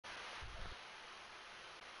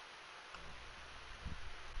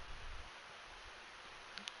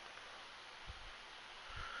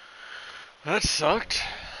That sucked.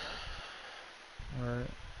 Alright.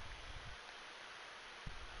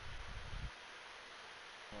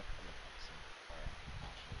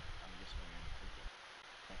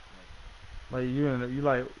 Like you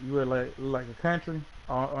were like a country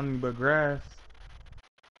on but grass.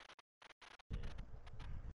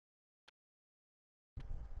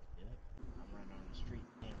 Yep. I'm running on the street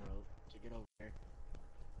and road to get over there.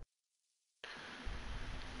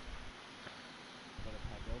 Got a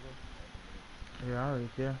pack over? Yeah, I already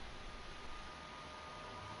care.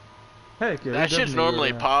 Heck yeah, we That shit's definitely go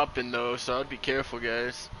normally there. popping though, so I'd be careful,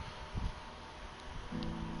 guys.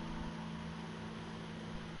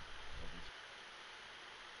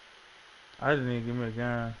 I just need to give me a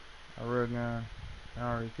gun, a real gun. I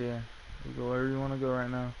don't really care. You go wherever you want to go right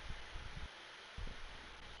now.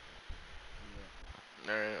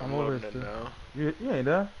 Yeah. Alright, I'm I'm over loading here it still. now. You ain't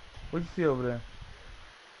there? What you see over there?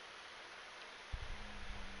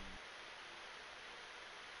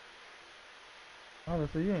 Oh,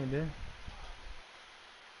 so you ain't there.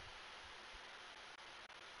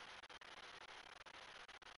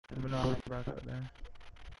 Let me know how you back up there.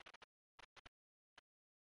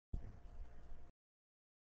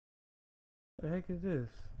 What the heck is this?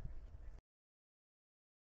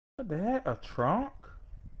 What the heck? A trunk?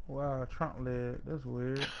 Wow, a trunk lid. That's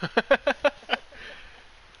weird.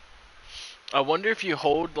 I wonder if you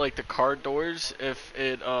hold like the car doors, if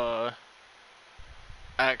it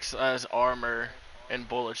acts as armor and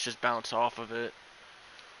bullets just bounce off of it.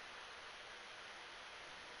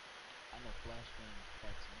 I know flashbang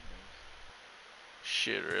cracks windows.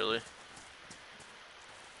 Shit, really.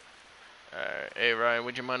 Alright, hey Ryan,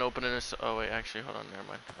 would you mind opening this? Oh wait, actually, hold on, never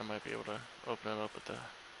mind. I might be able to open it up with the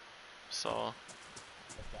saw.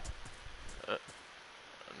 Uh,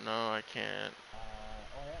 no, I can't.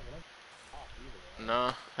 Oh yeah, well, off either, right?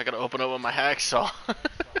 No, I gotta open it with my hacksaw.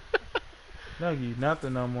 No, you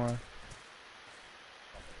nothing no more.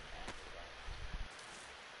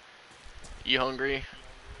 You hungry,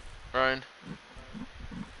 Ryan?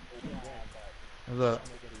 Yeah, but What's it's up?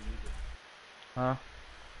 somebody gotta use it. Huh?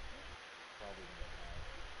 Probably gonna die.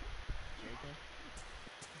 Jericho?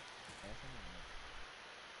 Nothing or no?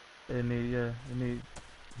 It need, yeah, it need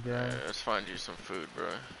gas. Alright, let's find you some food, bro.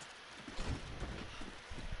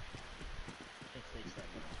 It takes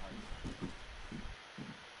that much heart.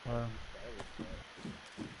 Well, At least those, but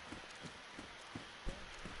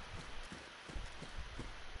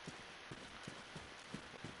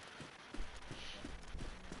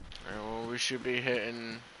Alright, well, we should be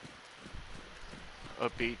hitting a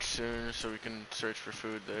beach soon, so we can search for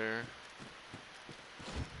food there.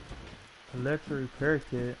 electric repair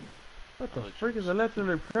kit. What the frick is Electrics. electric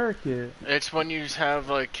repair kit? It's when you have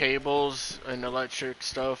like cables and electric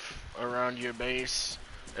stuff around your base.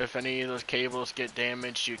 If any of those cables get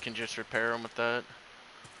damaged, you can just repair them with that.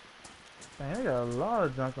 Man, they got a lot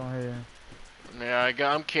of junk on here. Yeah,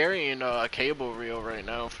 I'm carrying a cable reel right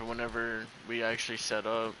now for whenever we actually set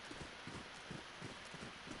up.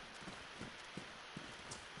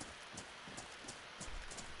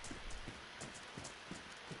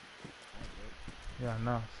 Yeah,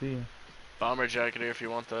 no, see. Bomber jacket here if you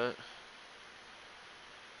want that.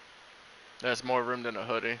 That's more room than a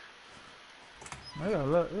hoodie. They got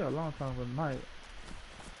a long time for the night.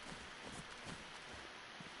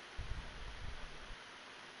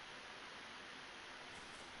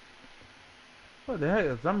 What the heck?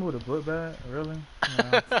 A zombie with a book bag? Really?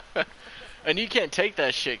 No. And you can't take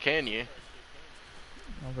that shit, can you?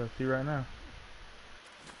 I'm gonna see right now.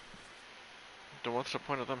 Then what's the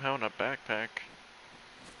point of them having a backpack?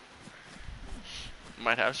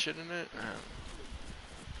 Might have shit in it?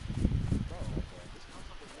 bro, this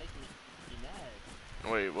motherfucker's making me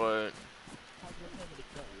mad. Wait, what? How's gonna tell me to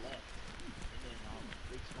go left, and then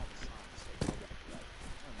big small sign say go back right.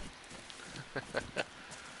 That makes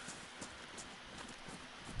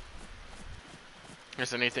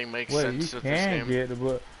Does anything make Wait, you sense with this can game? get the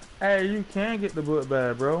book. Hey, you can get the book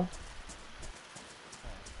bag, bro.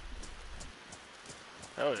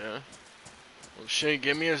 Hell yeah. Well, shit,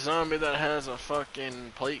 give me a zombie that has a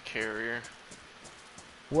fucking plate carrier.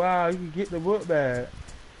 Wow, you can get the book bag.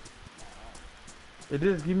 It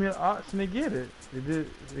just give me an option to get it.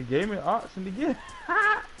 It gave me an option to get it.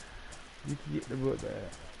 You can get the book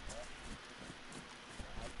bag.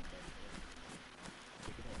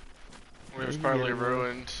 It Yeah, was you can get probably it, bro.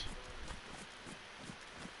 ruined.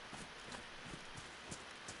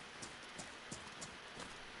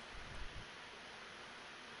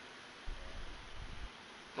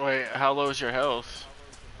 Wait, how low is your health?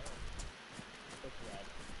 it's red.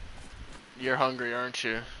 You're hungry, aren't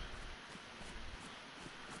you?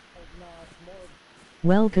 Oh, no, it's more.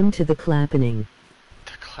 Welcome to the clappening.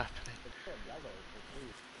 The clapping. It's still yellow for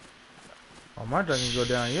food. Oh, my drink can go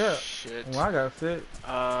down yet. Shit. Well, I got sick.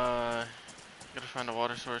 Gotta find a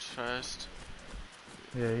water source first.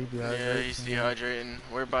 Yeah, he dehydrated. Yeah, he's dehydrating.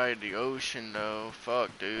 We're by the ocean though.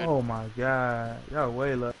 Fuck, dude. Oh my god. Y'all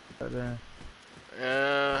way left there.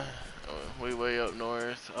 Yeah, we way up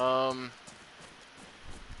north.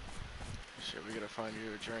 Shit, we gotta find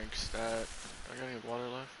you a drink, stat. I got any water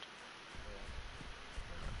left?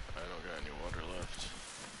 I don't got any water left.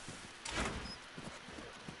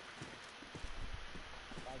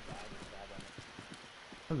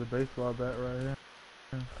 There's a baseball bat right here.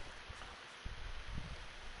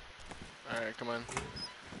 Alright, come on.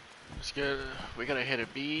 Let's get. We gotta hit a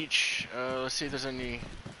beach. Let's see if there's any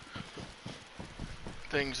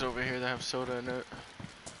things over here that have soda in it.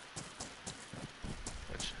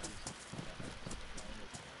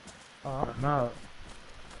 Oh, no.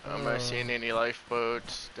 Am I seeing any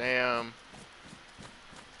lifeboats? Damn.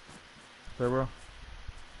 Stay, bro.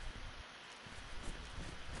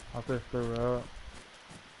 I'll say stay, bro.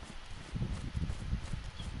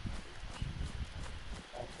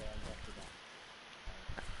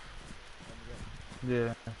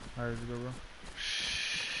 Yeah, I heard you go, bro.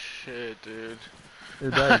 Shit, dude.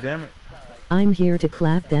 It's back, damn it. I'm here to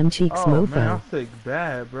clap them cheeks, Oh, mofo. man, I'm sick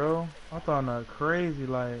bad, bro. I thought that crazy,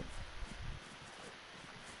 like.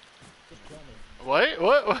 What?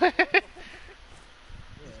 What?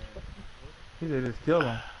 He said just kill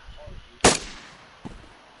him.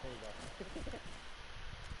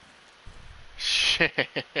 Shit.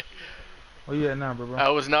 Oh, yeah, now, bro. That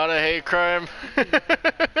was not a hate crime. He said,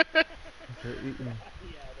 eat me.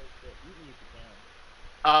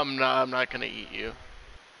 I'm not gonna eat you.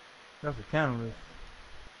 That's a cannabis.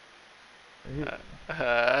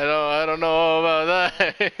 I don't know about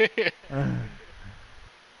that.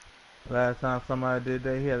 Last time somebody did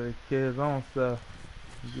that, he had to kill his own stuff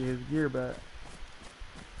and get his gear back.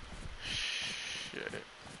 Shit.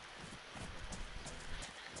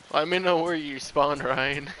 Let me know where you spawn,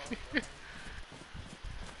 Ryan.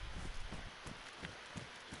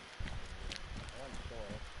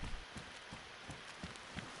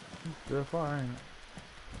 Still far, ain't it?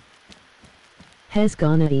 Has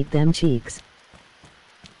gonna eat them cheeks.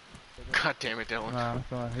 God damn it, Dylan. Nah, I'm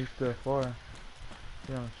sorry, he's still far.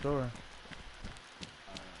 He's on the shore.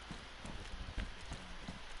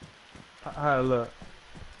 How it look?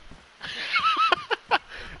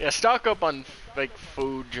 Yeah, stock up on like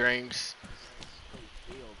food, drinks,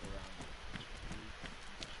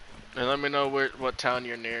 and let me know what town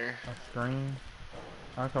you're near. A screen.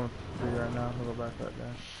 I'm coming to you right now. We'll go back up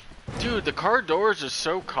there. Dude, the car doors are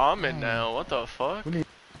so common now. What the fuck? We need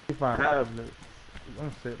to find tablets. I'm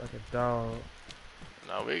gonna sit like a dog.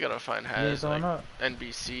 No, we gotta find You ain't has throwing like up?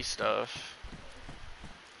 NBC stuff.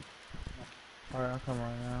 Alright, I'll come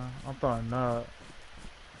right now. I'm throwing up.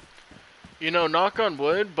 You know, knock on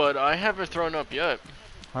wood, but I haven't thrown up yet.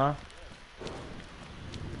 Huh?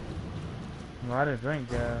 No, I didn't drink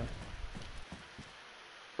gas.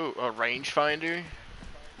 Ooh, a rangefinder?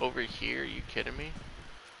 Over here? Are you kidding me?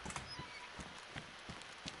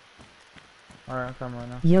 Alright, I'm coming right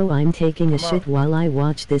now. Yo, I'm taking a Come shit up. while I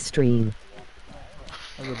watch this stream.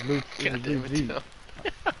 There's a blue, there's a God blue damn it, Jeep. Dylan.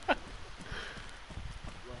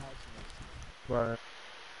 Right.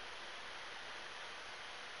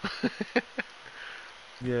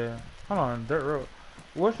 Yeah. Hold on, dirt road.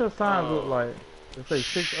 What's your sign look like? It say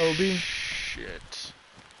 6 OB? Shit.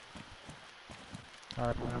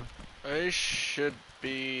 Alright, man. I should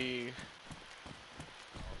be...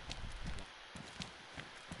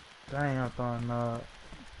 Dang, I'm throwing up.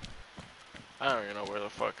 I don't even know where the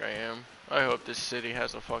fuck I am. I hope this city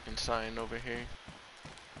has a fucking sign over here.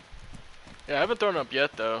 Yeah, I haven't thrown up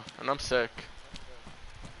yet though, and I'm sick.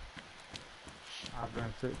 I've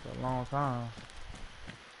been sick for a long time.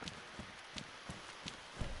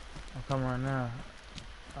 I'm coming right now.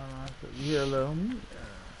 You hear a little homie?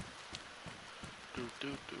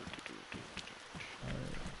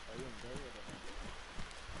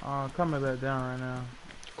 Coming back down right now.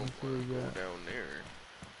 Oh, Let's see what we go got. down there.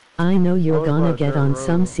 I know you're Oh, it's gonna like get dirt on road.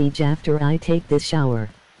 some siege after I take this shower.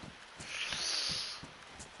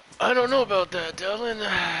 I don't know about that, Dylan.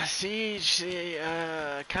 Siege,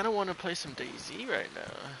 I kind of want to play some DayZ right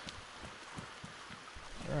now.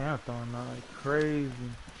 Dang, I'm throwing up like crazy.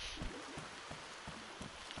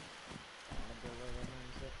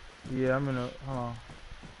 Yeah, I'm in a. Hold on.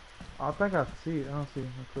 I think I see it. I don't see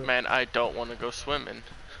it. Man, I don't want to go swimming.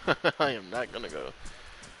 I am not gonna go.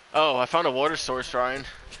 Oh, I found a water source, Ryan.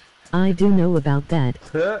 I do know about that.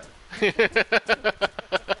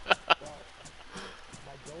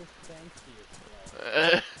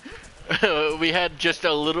 We had just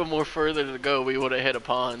a little more further to go. We would have hit a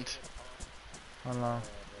pond. Hold on.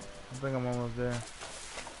 I think I'm almost there.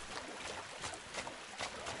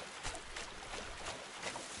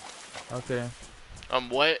 Okay. I'm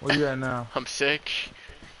wet. Where you at now? I'm sick.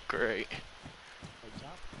 Great. Hey,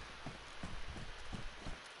 jump.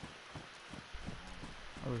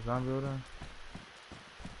 Oh, the zombie over there?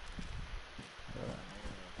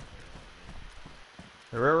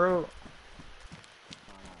 The railroad?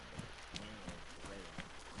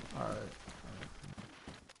 Alright.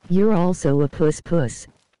 You're also a puss puss.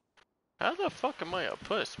 How the fuck am I a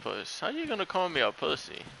puss? How you gonna call me a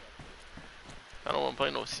pussy? I don't wanna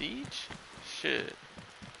play no Siege? Shit.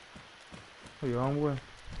 Who you homeboy?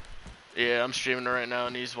 Yeah, I'm streaming it right now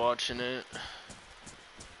and he's watching it.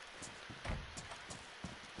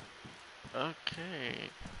 Okay.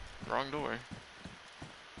 Wrong door.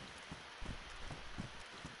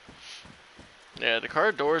 Yeah, the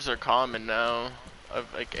car doors are common now.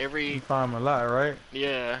 I've like You every find them a lot, right?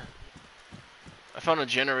 yeah. I found a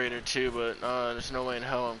generator too, but there's no way in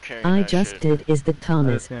hell I'm carrying I that just shit. did is the I just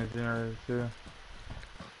Thomas. seen a generator too.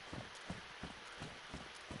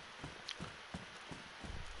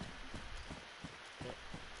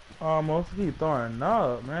 Almost keep throwing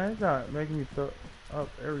up, man. It's not making me throw up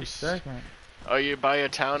every second. Are you by a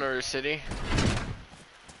town or a city?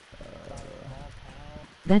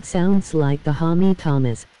 That sounds like the homie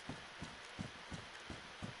Thomas.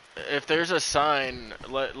 If there's a sign,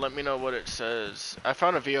 let me know what it says. I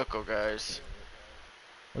found a vehicle, guys.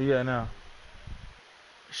 Where you at now?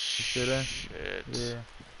 there? Shit. Yeah.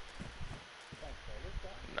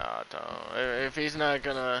 Nah, don't. If he's not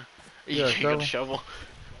gonna, you Yeah, can get a shovel.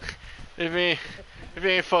 if he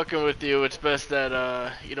ain't fucking with you, it's best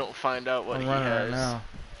that you don't find out what I'm he running has. right now.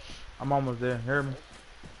 I'm almost there. Hear me?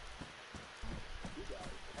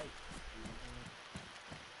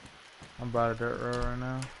 I'm by the dirt road right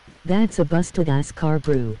now. That's a busted ass car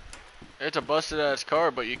brew. It's a busted ass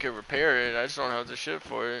car, but you can repair it. I just don't have the shit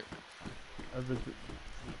for it. I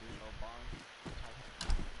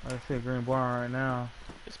see a green barn right now.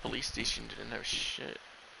 This police station didn't have shit.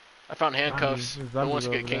 I found handcuffs. There's Who wants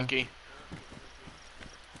to zombies get over there. kinky?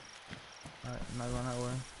 Alright, I'm not going that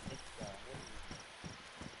way.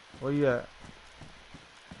 Where you at?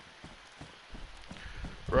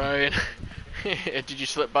 Ryan, did you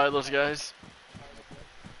slip by those guys?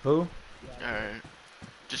 Who? Alright.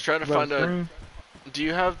 Just try to Left find a... screen? Do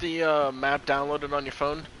you have the map downloaded on your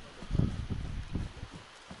phone?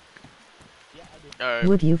 Alright.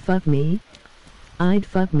 Would you fuck me? I'd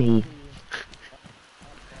fuck me.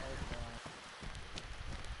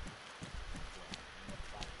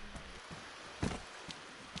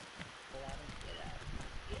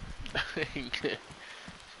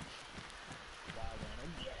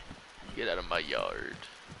 Get out of my yard.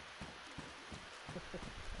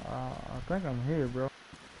 I think I'm here, bro.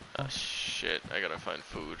 Ah, shit. I gotta find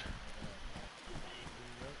food.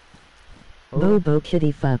 Who? Bobo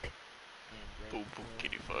kitty fuck. Boo boo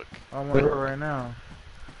kitty fuck. I'm on the road right now.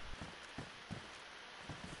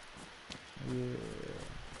 Yeah.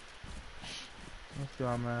 Let's see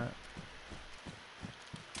where I'm at.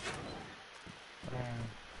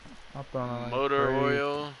 I'm throwing on like Motor crazy.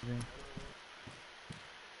 oil.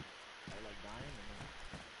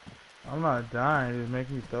 I'm not dying, it's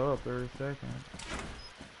making me throw up every second.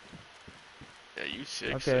 Yeah, you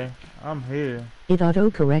sick. Okay, Sick. I'm here. It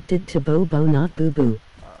auto-corrected to Bobo, not Boo Boo.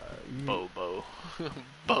 Bobo.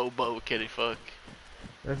 Bobo kitty fuck.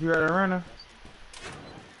 That's you at the runner?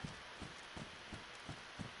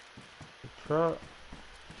 The truck.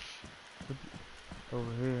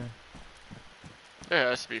 Over here. There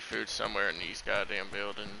has to be food somewhere in these goddamn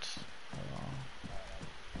buildings. Hold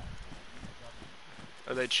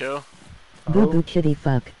Are they chill? on. Boo Boo kitty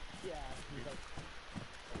fuck.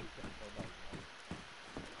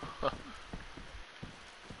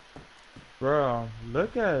 Bro,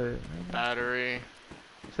 look at it. Nigga. Battery.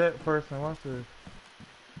 Check person, watch this.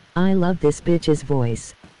 I love this bitch's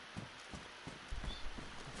voice.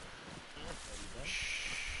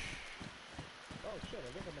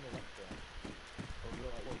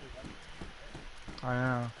 I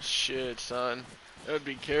am. Shit, son. I would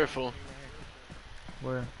be careful.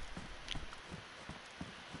 Where?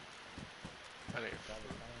 I need...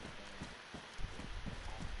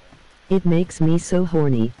 It makes me so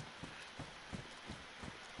horny.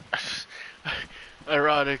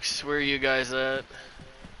 Erotics, where are you guys at?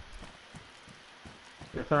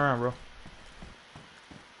 Yeah, turn around,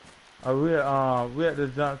 bro. We at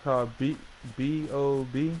this junk called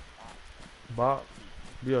B-O-B? Bop?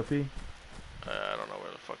 B-O-P? I don't know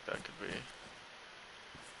where the fuck that could be.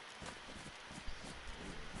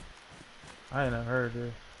 I ain't never heard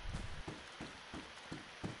this.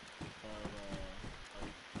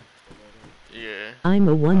 Yeah. I'm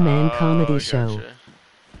a one-man comedy I show. gotcha.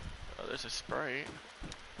 Oh, there's a Sprite.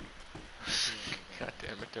 God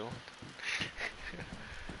damn it, Dylan.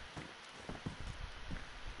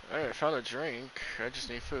 Alright, found a drink. I just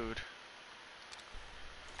need food.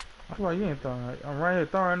 That's why you ain't throwing. I'm right here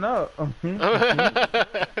throwing up. You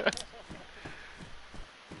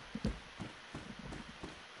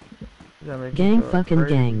gotta make me Gang throw up fucking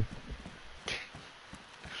crazy. gang.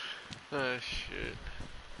 Oh shit.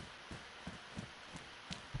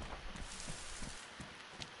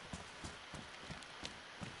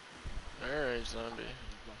 Alright, zombie.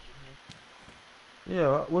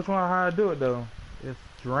 Yeah, which one? How I do it though? It's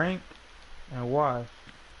drink and wash.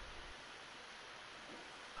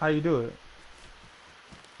 How you do it?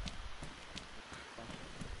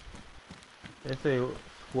 They say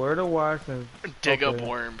square to wash and Dig up okay.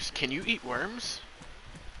 worms. Can you eat worms?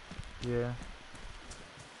 Yeah.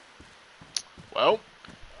 Well,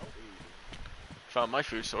 found my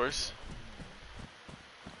food source.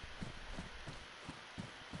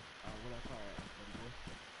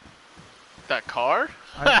 That car?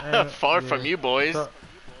 Far from you, boys.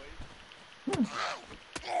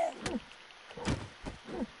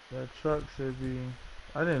 That truck should be.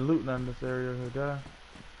 I didn't loot none in this area here, did I?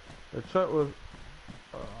 The truck was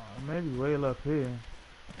maybe way up here.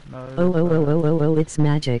 No, it Oh, was, oh, oh, oh, oh, oh, it's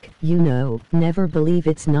magic. You know, never believe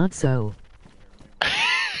it's not so.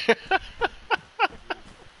 Let's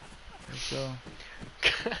go.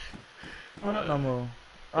 No more.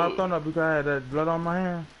 I thought up because I had that blood on my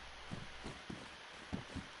hand.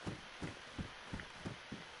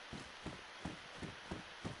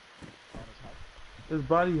 This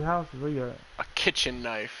body house is where you at? A kitchen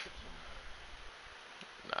knife.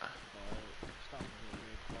 Nah.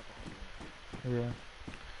 Yeah.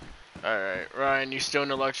 Alright, Ryan, you still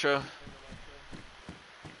in Electro?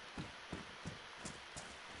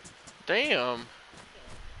 Damn.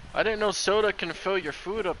 I didn't know soda can fill your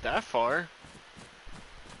food up that far.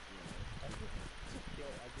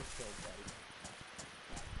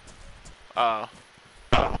 Oh.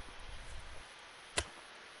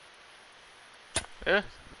 Yeah.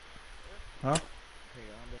 Huh?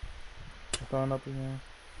 I'm throwing up again.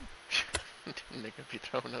 Nigga be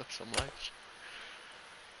throwing up so much.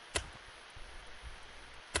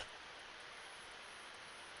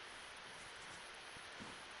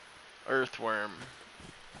 Earthworm.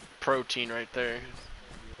 Protein right there.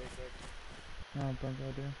 I don't think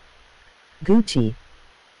I do. Gucci.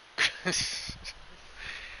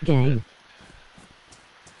 Gang.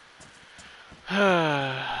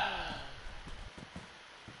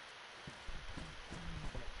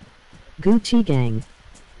 Gucci gang.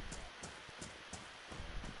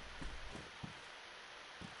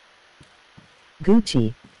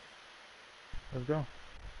 Gucci. Let's go.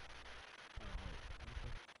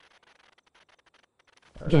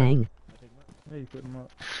 Gang. Yeah, you put them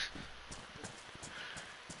up.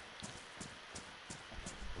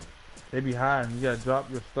 They be hiding. You gotta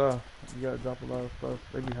drop your stuff. You gotta drop a lot of stuff.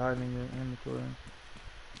 They be hiding in your inventory.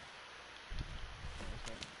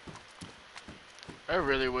 I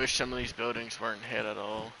really wish some of these buildings weren't hit at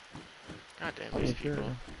all. God damn these people.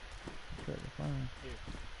 Okay, fine.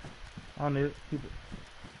 I don't need it. Keep it.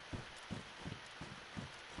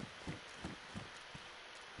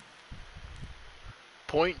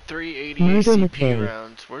 .380 Murder CP McKay.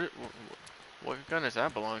 rounds. What gun does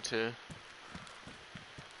that belong to?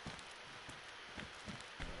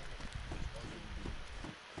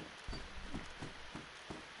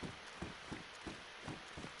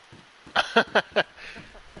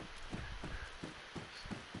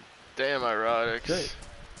 Damn erotics. Shit.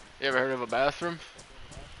 You ever heard of a bathroom?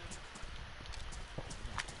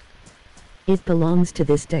 It belongs to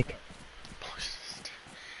this dick.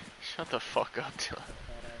 Shut the fuck up, Dylan.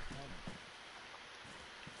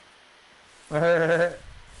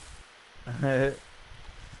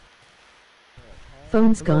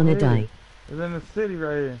 Phone's gonna die. It's in the city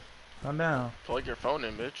right here. Come down. Plug your phone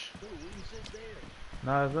in, bitch.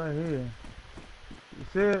 Nah, it's right here. You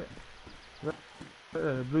see it?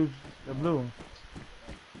 The blue. The blue one.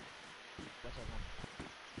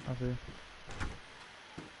 I see.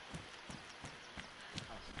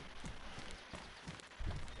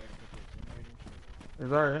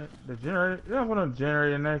 It's alright. The generator. You don't put no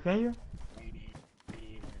generator in there, can you?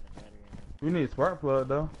 We need a spark plug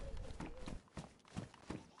though.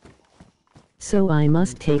 So I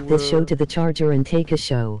must take this show to the charger and take a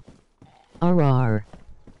show. RR.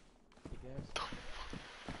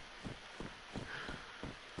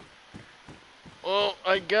 Well,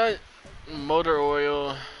 I got motor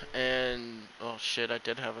oil and shit, I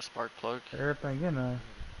did have a spark plug. Everything in there.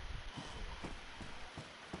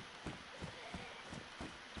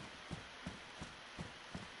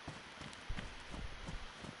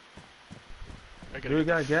 I gotta Do we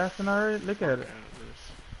get the got gas in already? Look fuck at it. out of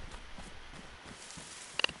this.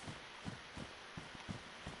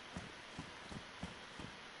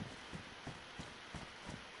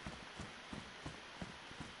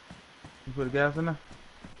 You put the gas in there?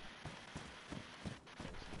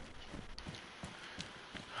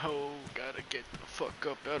 Oh, gotta get the fuck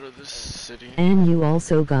up out of this city. And you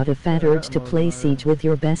also got a fat Yeah, urge that to mother's play not Siege here. with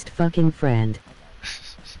your best fucking friend.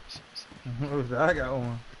 I got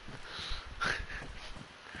one.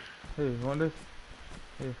 Hey, you want this?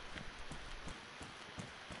 Hey.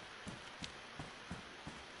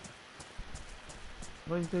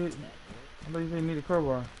 What do you say? I thought you say you need a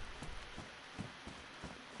crowbar.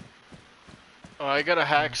 Oh, I got a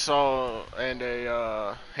hacksaw and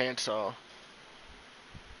a handsaw.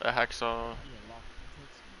 A hacksaw.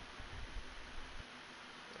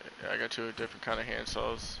 Yeah, I got two different kind of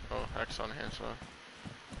handsaws. Oh, hacksaw and handsaw.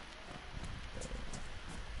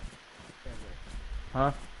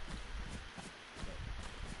 Huh?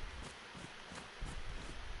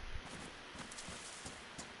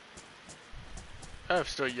 I've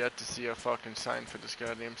still yet to see a fucking sign for this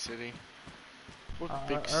goddamn city. What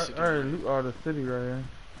big I city? already loot all the city right here.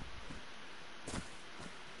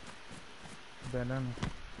 Bandana.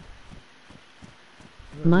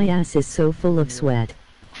 My ass is so full of sweat.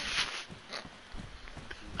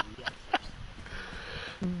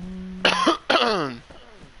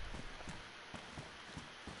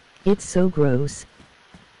 It's so gross.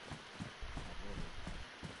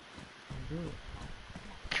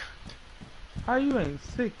 How you ain't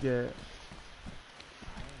sick yet?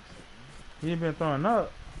 You ain't been throwing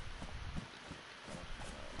up.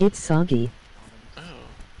 It's soggy. Oh.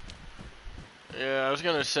 Yeah, I was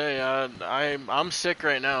gonna say, I'm sick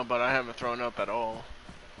right now, but I haven't thrown up at all.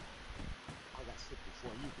 I got sick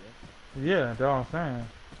before you did. Yeah, that's all I'm saying.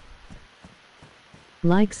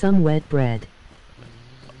 Like some wet bread.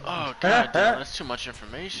 Oh god damn, that's too much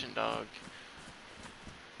information, dog.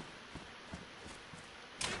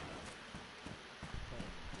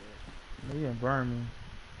 You didn't burn me.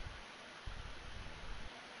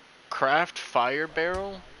 Craft fire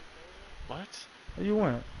barrel? What? Where you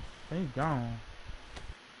went? He gone.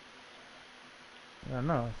 Yeah, I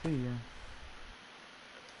know. I see you.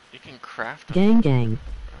 You can craft a Gang gang.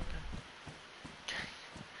 Okay.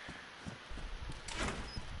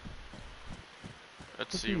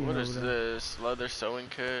 Let's What's see, he what eating is over there? this? Leather sewing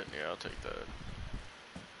kit? Yeah, I'll take that.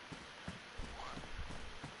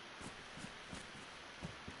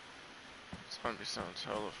 This might be sounds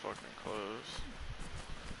hella fucking close.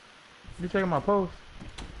 You taking my post?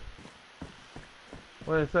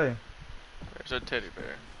 What did it say? There's a teddy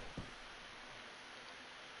bear.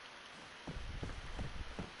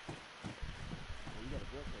 Well, you got a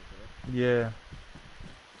grill case, right? Yeah.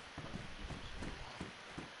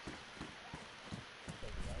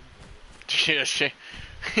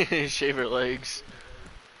 Yeah, shave her legs.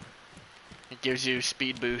 It gives you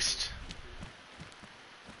speed boost.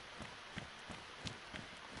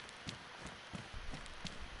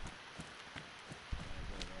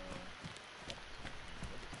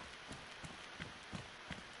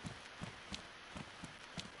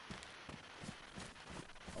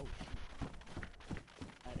 Oh shoot.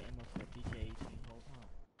 I had ammo for a PK-18 the whole time.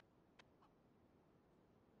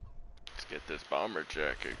 Let's get this bomber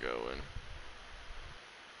jacket going.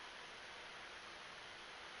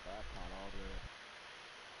 That pot all the way up.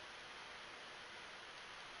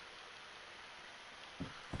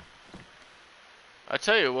 I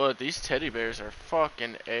tell you what, these teddy bears are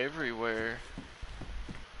fucking everywhere.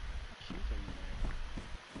 What shoes are you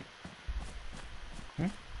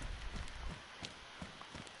wearing?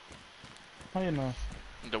 Hmm? How you know?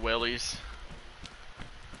 The wellies.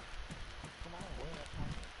 Come on, wear that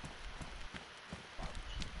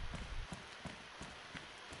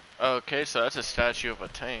top. Okay, so that's a statue of a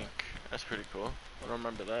tank. That's pretty cool. I don't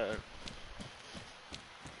remember that.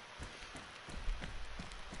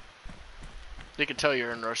 You can tell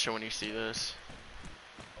you're in Russia when you see this.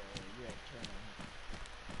 Oh, you're at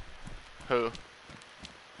Cherno. Who?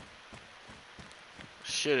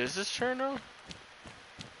 Shit, is this Cherno? Like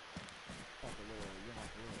a little, you're like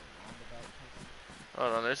a little roundabout type thing.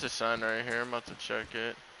 Hold on, there's a sign right here. I'm about to check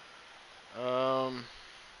it. Like a little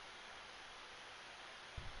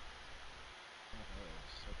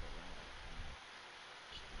circle roundabout.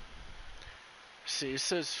 See, it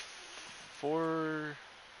says 4.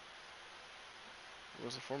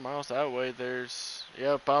 Was it 4 miles that way? There's.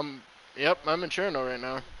 Yep, I'm in Cherno right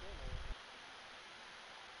now.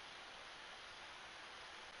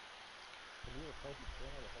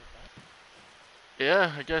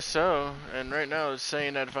 Yeah, I guess so. And right now it's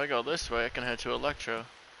saying that if I go this way, I can head to Electro.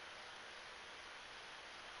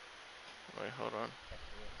 Wait, hold on.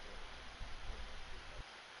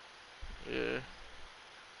 Yeah.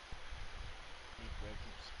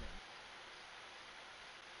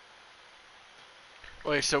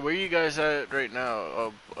 Wait, so where you guys at right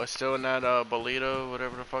now? Still in that Bolito,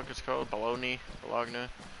 whatever the fuck it's called? Bologna? Bologna?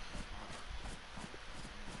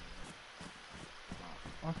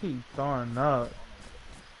 I keep throwing up.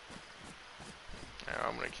 Yeah,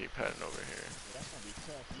 I'm gonna keep heading over That's gonna be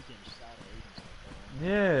tough. You getting shot at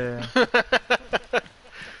Yeah. here.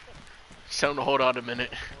 Tell him to hold on a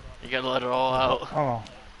minute. You gotta let it all out. Oh,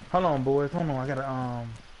 hold on, boys. Hold on. I gotta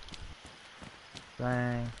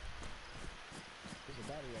Dang. There's a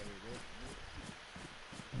battery right here,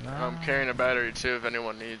 dude. I'm Nah. carrying a battery too if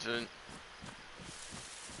anyone needs it.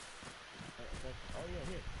 Oh yeah,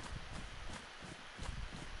 here.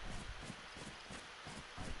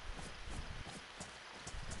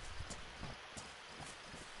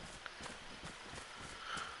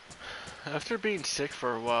 After being sick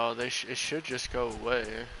for a while, it should just go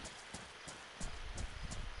away.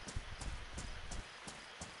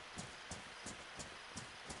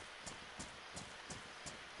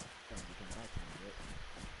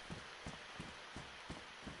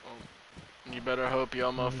 You better hope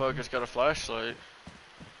y'all motherfuckers got a flashlight.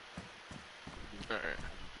 Alright.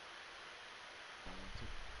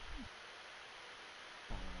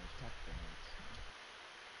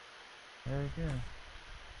 Heck yeah.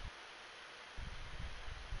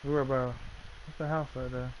 We were about. What's the house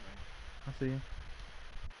right there? I see you.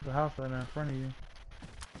 The house right there in front of you.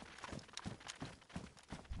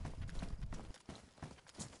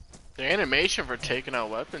 The animation for taking out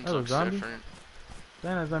weapons That was looks zombie? different.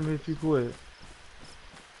 Damn, that zombie hit you quick.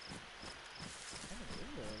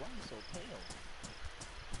 Why are you so pale?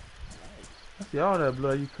 I see all that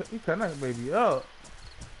blood. You cut that baby up.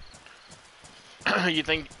 You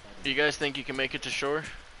guys think you can make it to shore?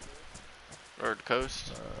 Or the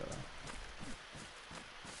coast?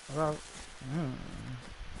 About,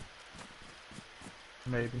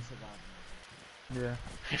 maybe. Yeah.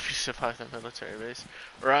 If you survive the military base.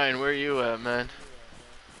 Ryan, where you at, man?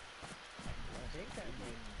 I think I'm in.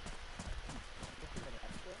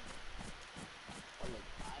 Oh look,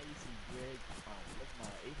 I see Greg. Look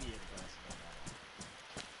my aviator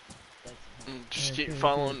glasses. Just Yeah, keep yeah,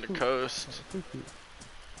 following the yeah, coast. Too cute.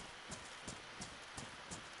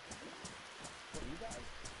 What you guys?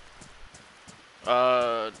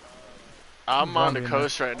 I'm on the Zombie in there.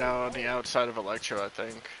 coast right now on the outside of Electro, I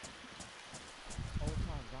think. Whole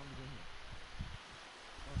time zombies in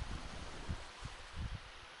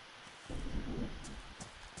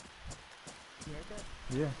here. You heard that?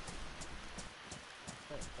 Yeah.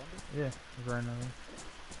 What, thunder? Yeah. It's right now.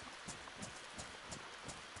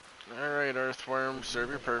 Alright, Earthworm, serve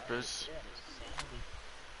your purpose. Yeah, sandy.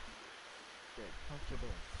 Greg, punch your door.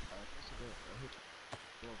 Punch the door. Or hit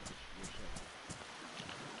the door with your shell.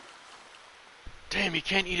 Damn, you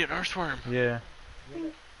can't eat an Earthworm. Yeah. You hear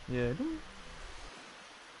that? Yeah. For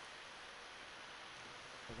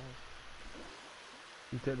the house.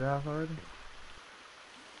 You took the house already?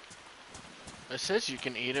 It says you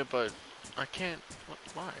can eat it, but I can't.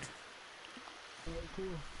 Why? Cool.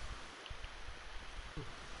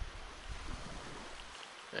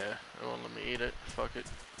 Yeah, it won't let me eat it. Fuck it. It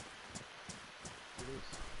is.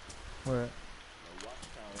 What? The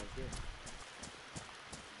watchtower right there.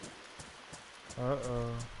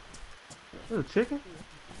 Uh-oh. There's a chicken? Ooh,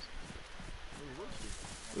 what's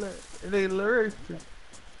this? Look, they lyrics. Oh,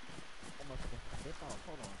 motherfucker. They found.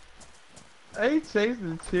 Hold on. They chasing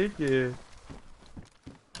the chicken.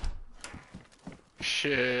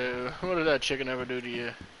 Shit, what did that chicken ever do to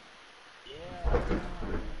you? Yeah.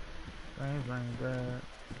 Ain't like that.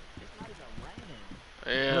 It's not even raining.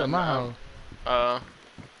 Yeah, Look, my house. Oh,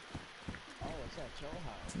 it's at your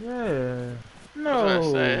house. Yeah. I was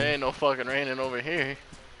gonna say, No. ain't no fucking raining over here.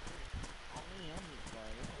 I mean, I'm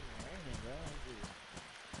like, it's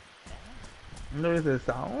not even raining, bro. No, it's a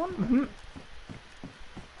sound.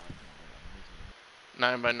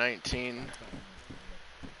 9 by 19.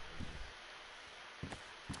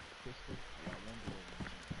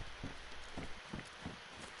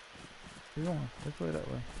 Keep going. Let's go that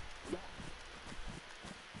way.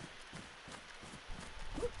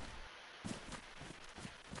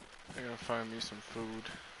 I gotta find me some food.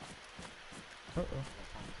 Uh-oh.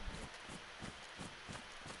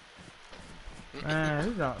 Man,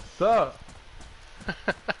 this don't suck.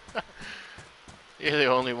 You're the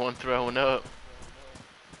only one throwing up.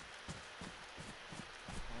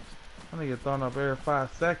 I think get thrown up every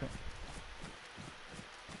 5 seconds.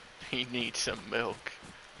 He needs some milk.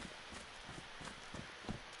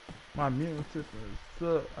 My immune system is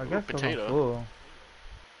so, I Ooh, guess 'cause I'm potato. full.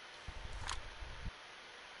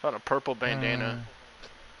 Found a purple bandana.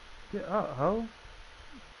 Get up, ho.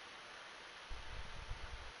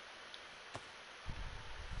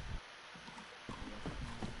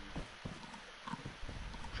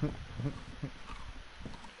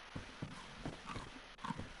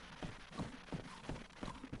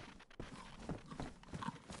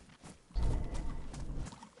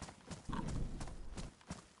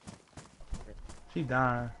 She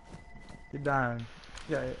dying. She dying.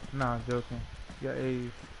 Yeah, nah, joking. She got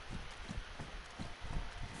AIDS.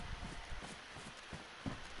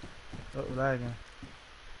 Oh, lagging.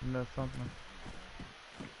 You know something.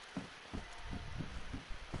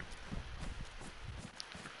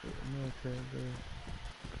 Military base.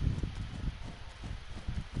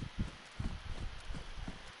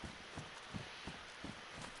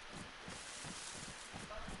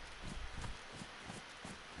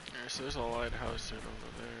 Yeah, so there's a lighthouse right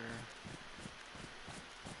over there.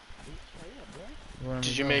 Where am I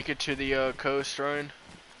Did you go? make it to the coast, Ryan?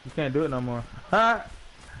 You can't do it no more. Ha!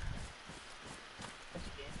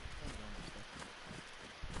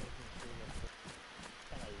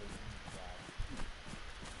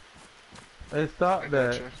 They I stopped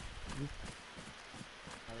that. gotcha.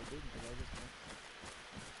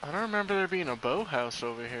 I don't remember there being a boathouse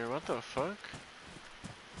over here. What the fuck?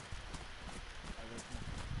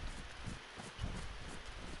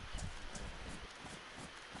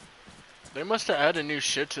 They must have added new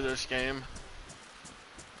shit to this game.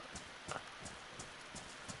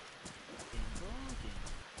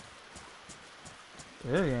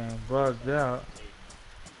 It ain't bugged out.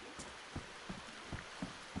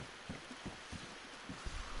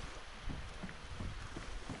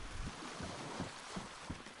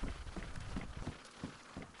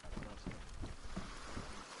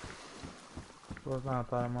 What's on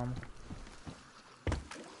time, mama?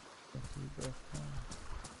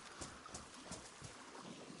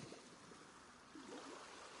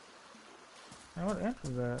 Hey, what answer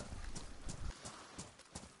is that?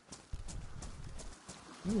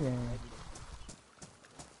 Yeah.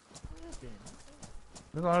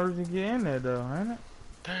 That's the only reason you get in there, though, ain't it?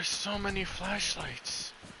 There's so many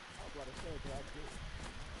flashlights.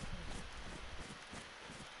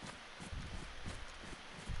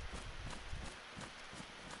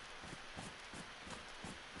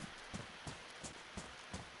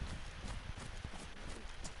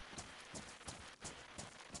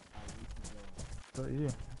 So, yeah,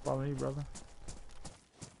 follow me, brother.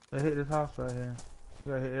 They hit this house right here.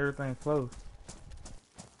 You gotta hit everything close.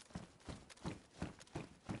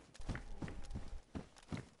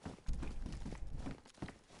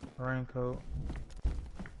 Raincoat.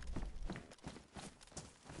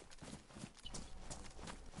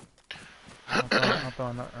 I'm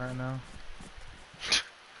throwing that right now.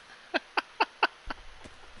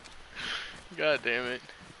 God damn it.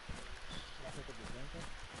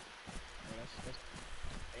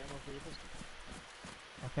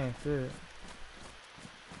 I can't see it.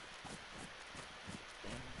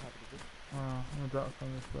 I'm gonna drop some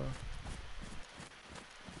of this stuff.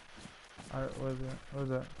 Alright, what is it? What is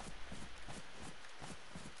that?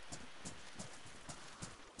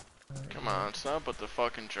 Come on, stop with the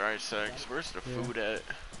fucking dry sacks. Where's the Yeah. food at?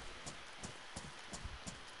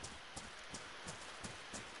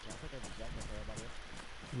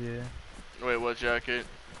 Yeah. Wait, what jacket?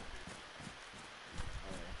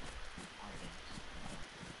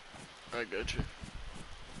 I got you.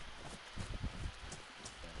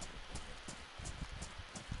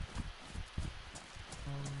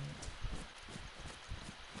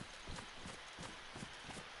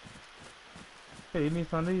 Hey, you need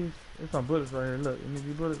some of these? There's some bullets right here. Look, you need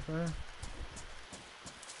these bullets right here?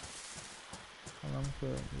 Hold on, let me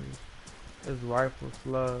put these. It's rifle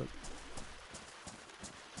slug.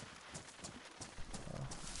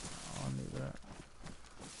 I don't need that.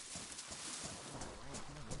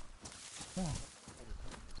 Come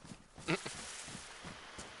on.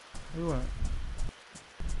 Who went?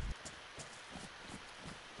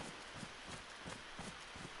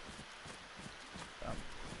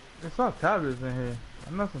 There's some tablets in here.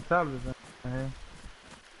 I know some tablets in here.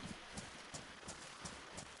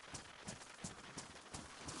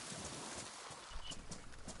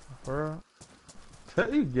 For real?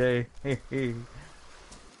 Tell you gay. Alright,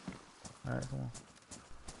 come on.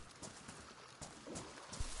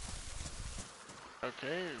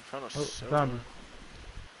 Okay, found a Oh, soda. zombie.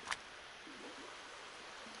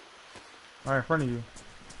 Alright, in front of you.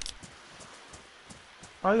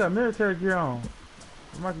 Oh, you got military gear on.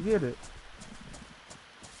 You might get it.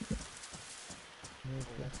 Oh, Okay.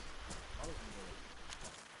 that's follows me though.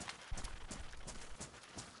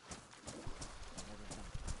 Never done.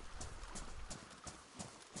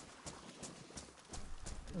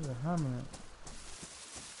 There's a helmet.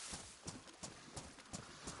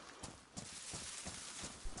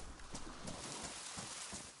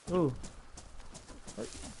 Ooh.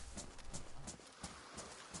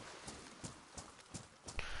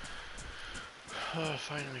 Oh,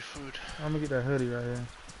 finally food. I'm gonna get that hoodie right here.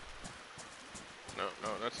 No, no,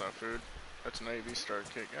 that's not food. That's Navy start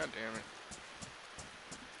kit. God damn it.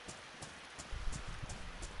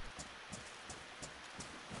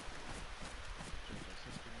 Check that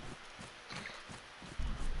sister maybe.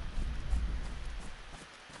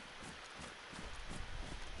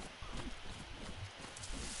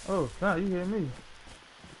 Oh, nah, you hit me. Yeah,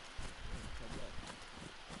 cut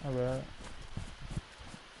back. Alright.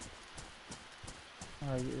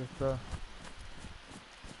 Alright, get this stuff.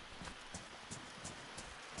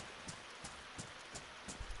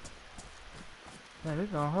 Man, this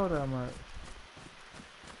don't hold that much.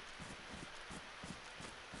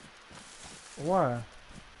 Why?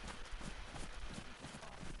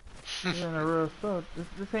 This ain't a real stuff.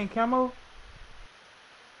 This ain't camo?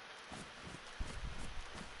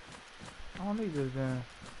 I don't need this then.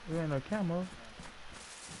 It ain't no camo.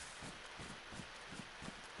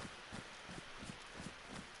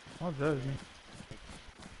 I'll judge you.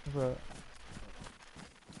 What's up?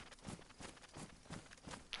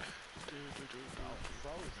 Wow,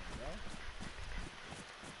 frozen, bro.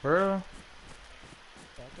 Bro,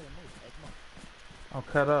 Yeah, I couldn't move. Hey, come on. I'm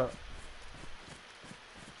cut up.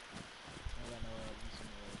 I got no use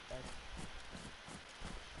back.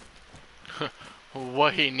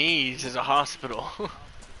 What he needs is a hospital. Oh yeah,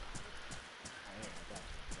 I got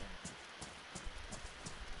you. Damn.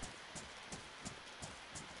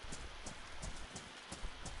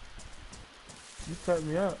 You cut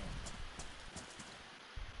me up.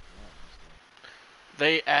 Yeah, I'm still.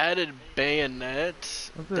 They added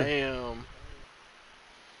bayonets. What's this? Damn.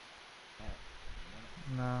 Alright, you want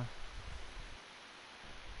it? Nah.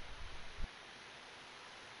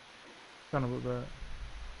 Kind of look bad.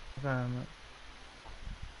 Kind of. You want it?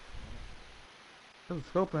 There's a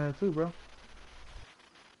scope in here too, bro.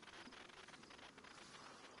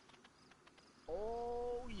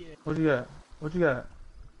 Oh yeah. What you got? What you got?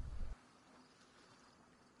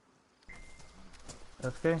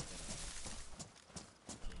 SK? Okay.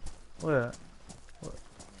 What at? What?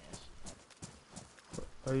 Man,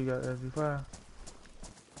 Oh, you got SG5?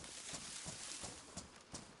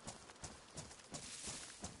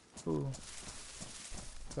 Cool.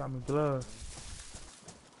 Got me gloves.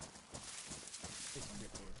 take some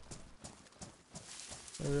grip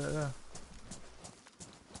Yeah, there. yeah, yeah.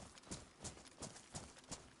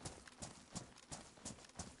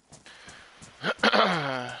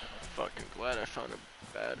 Fucking glad I found a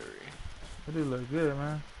battery. That do look good,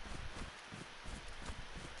 man.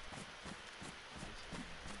 Nice.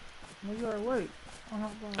 No, you gotta wait. I'm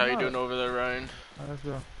not How you going doing over there, Ryan? Alright, let's go.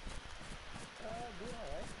 Doing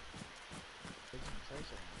alright. Take some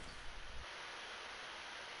salsa on this.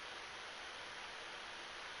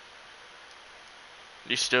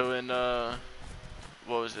 You still in what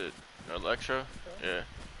was it? Electro? Yeah.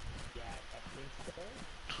 Yeah, I think so.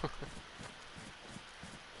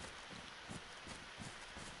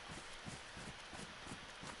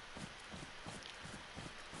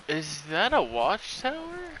 Is that a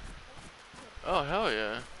watchtower? Oh hell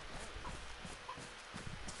yeah.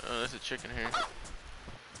 Oh, there's a chicken here.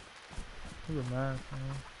 Look at man, man.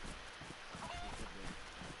 Yeah, good bit.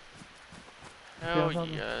 You see Hell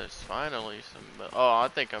something? yes, finally some. Oh, I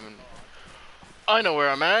think I'm in. I know where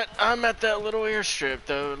I'm at. I'm at that little airstrip,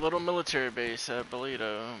 the little military base at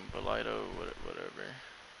Bolito, whatever.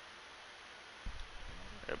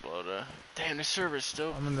 Bolito. Damn, this server's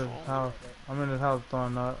still I'm in this full. house. I'm in this house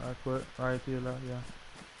throwing up. I quit. Right to your left, yeah.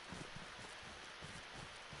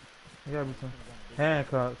 There gotta be some Finna go on a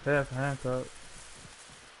big handcuffs. Have some handcuffs.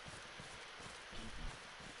 GP.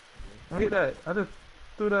 Yeah. Look at that. I just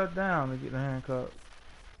threw that down to get the handcuffs.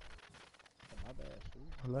 Oh, my bad, fool.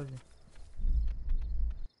 I love you.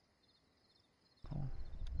 Come on.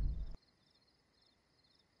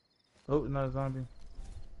 Oh, another zombie.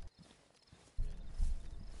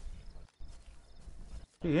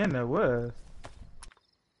 He in there, West.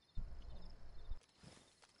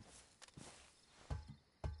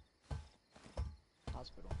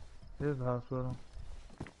 Hospital. Here's the hospital.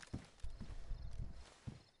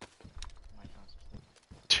 My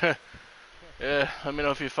hospital. Yeah, let me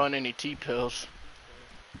know if you find any T-pills.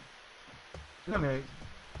 Look at me.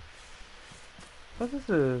 What's this?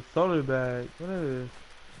 A solar bag. What is this?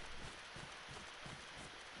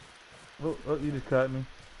 Oh, oh, you just cut me.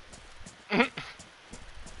 That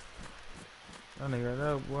nigga,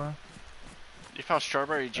 that boy. You found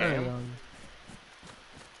strawberry That jam?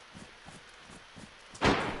 nigga.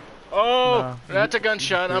 Oh, Nah, that's a you just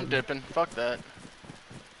gunshot. I'm hit me. dipping. Fuck that.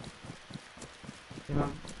 You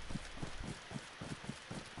know?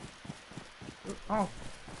 Oh,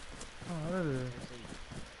 oh, that is.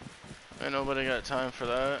 Ain't nobody got time for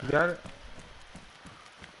that. You got it?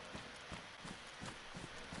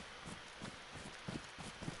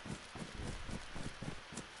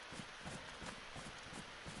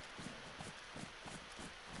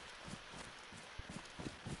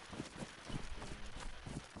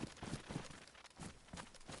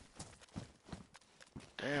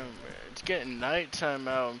 Damn, man. It's getting nighttime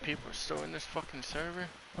out and people are still in this fucking server.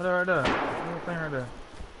 Oh, that right there. Little thing right there.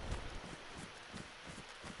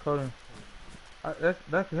 Coding.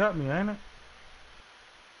 That could help me, ain't it?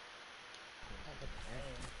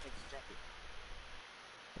 Take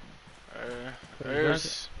the jacket.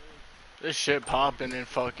 There's this shit popping in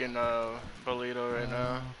fucking Bolito right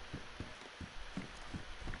now.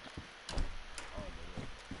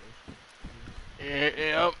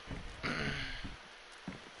 Yep.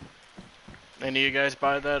 Any of you guys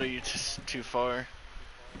buy that, or you just too far?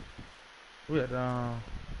 We had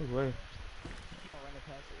good way.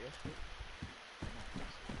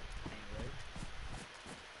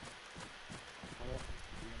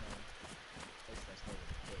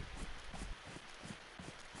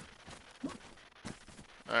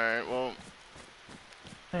 Alright, well,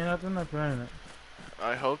 Ain't nothing up here, ain't it?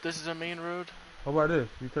 I hope this is a main road. What about this?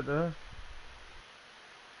 You took that?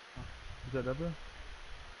 You took that bill?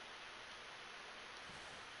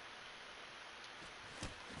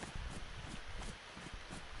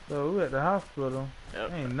 So we at the hospital.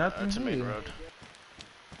 Yep, Ain't nothing that's a main here. road.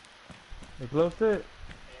 The glow stick?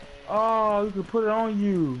 Oh, you can put it on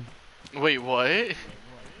you. Wait, what?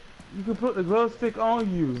 You can put the glow stick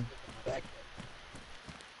on you.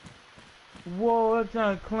 Whoa, that's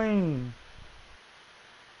not clean.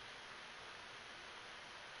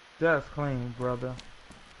 That's clean, brother.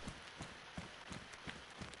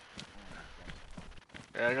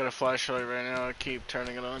 Yeah, I got a flashlight right now. I keep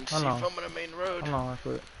turning it on to see if I'm on a main road. Hold on, I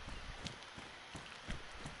quit.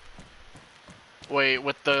 Wait,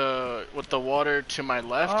 with the water to my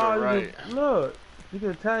left or right? Look, you can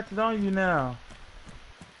attach it on you now.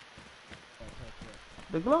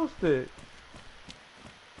 The glow stick.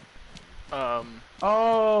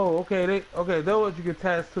 Oh, okay. That's what you can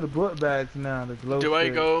attach to the book bags now. The glow stick. Do I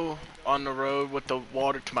go on the road with the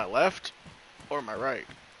water to my left or my right?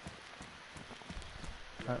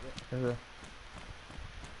 Because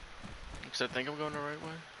I think I'm going the right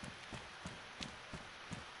way.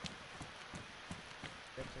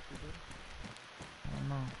 I don't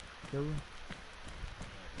know. Shall we?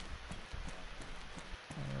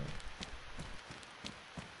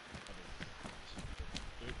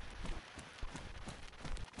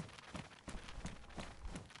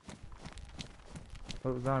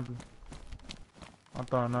 Oh, zombie. I'm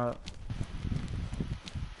throwing up.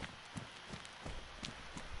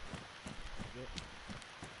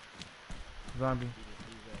 Zombie.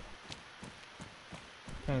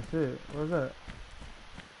 Can't see it. What's that?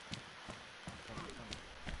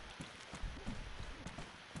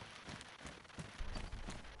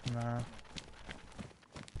 Nah.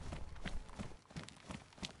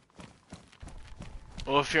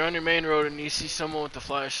 Well, if you're on your main road and you see someone with a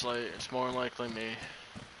flashlight, it's more likely me.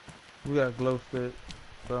 We got glow sticks,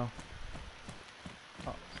 so.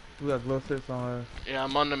 We got glow sticks on us. Yeah,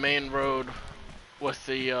 I'm on the main road with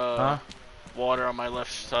the water on my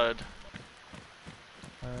left side.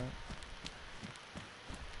 Alright.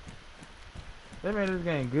 They made this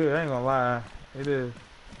game good, I ain't gonna lie. It is.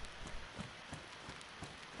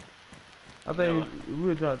 I think we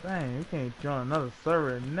were join. Dang, we can't join another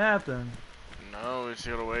server or nothing. No, we just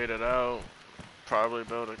gotta wait it out. Probably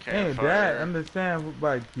build a campfire. Ain't that understand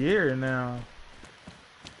by gear now?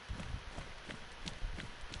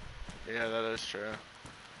 Yeah, that is true.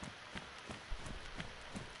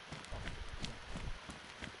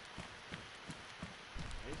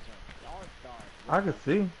 I can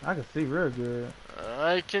see real good.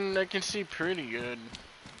 I can see pretty good.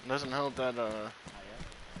 Doesn't help that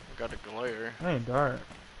got a glare. It ain't dark.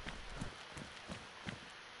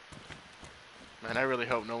 Man, I really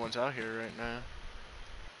hope no one's out here right now.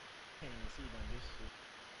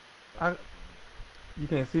 You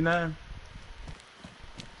can't see nothing?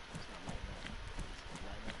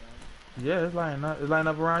 Yeah, it's lighting up. It's lighting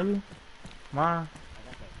up around you? Mine?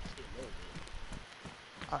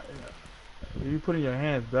 You put in your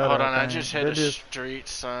hands better. Hold on, I just hit a street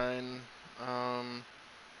sign.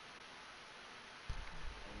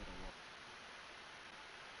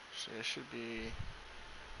 So it should be.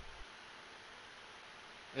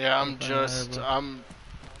 Yeah, Let's find out here,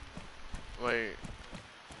 bro. Wait.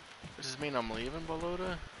 Does this mean I'm leaving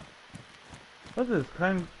Balota? What's this?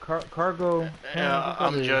 Cargo pants? Yeah, What that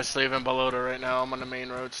I'm is? just leaving Balota right now. I'm on the main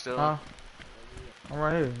road still. Huh? I'm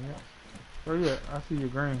right here. Yeah. Where you at? I see your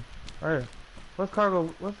green. Right here. What's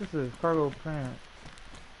cargo? What's this is? Cargo pants.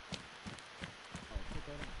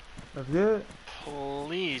 That's good?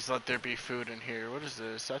 Please let there be food in here. What is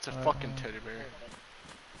this? That's a Alright, fucking teddy bear.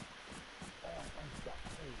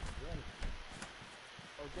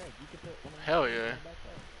 Oh, Greg, you can put one of Hell those yeah. on back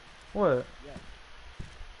there. What? Yeah.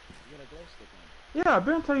 You got a glow stick on. Yeah, I've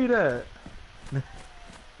been telling you that.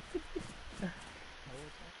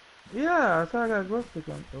 Yeah, I said I got a glow stick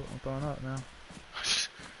on. Oh, I'm throwing up now.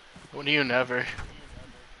 When do you never?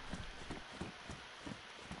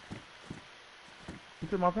 You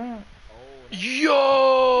took my pants?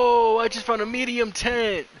 Yo! I just found a medium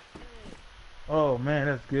tent! Oh man,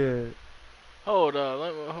 that's good. Hold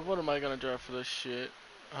up, what am I gonna drop for this shit?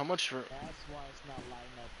 How much for... That's why it's not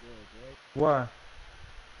lighting up good, Greg. Why?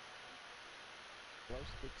 Glow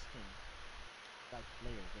sticks can, like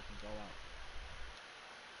layers that can go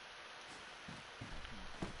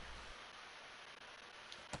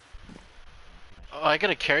out. Oh, I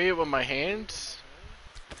gotta carry it with my hands?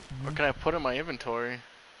 Or can I put it in my inventory?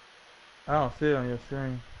 I don't see it on your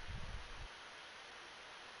screen.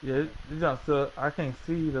 Yeah, you don't still. I can't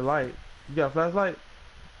see the light. You got a flashlight?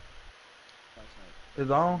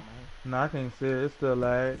 It's on? No, I can't see it. It's still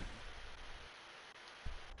lag.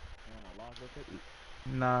 You wanna log with it?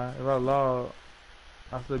 Nah, if I log,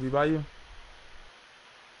 I'll still be by you.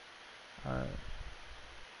 Alright.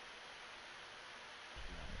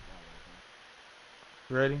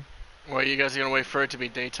 Ready? What, you guys are gonna wait for it to be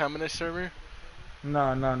daytime in this server?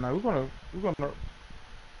 Nah. We're gonna.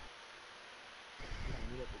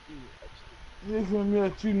 Just gonna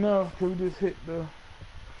let you know, cause we just hit the.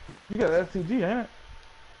 You got SCG, ain't it?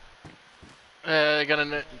 I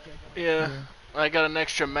got yeah. I got an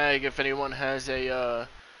extra mag if anyone has a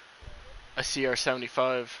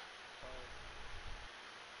CR75.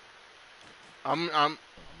 I'm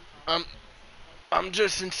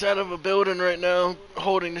just inside of a building right now,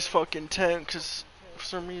 holding this fucking tent, cause for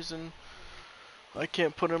some reason I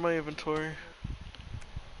can't put it in my inventory.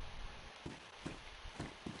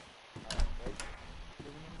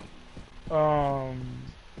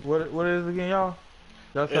 What is it again, y'all?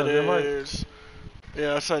 Y'all It sent an invite? is.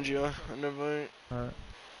 Yeah, I'll send you an invite. Alright.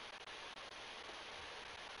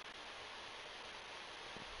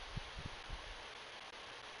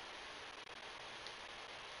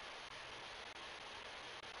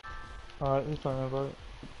 Alright, he's trying to invite.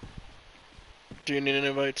 Do you need an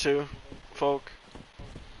invite too, folk?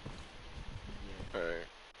 Alright.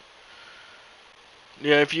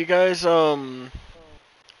 Yeah, if you guys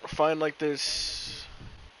find like this,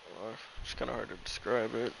 it's kind of hard to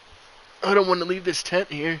describe it. I don't want to leave this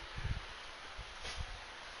tent here.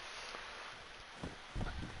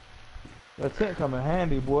 That tent come in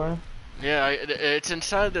handy, boy. Yeah, it's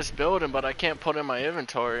inside this building, but I can't put it in my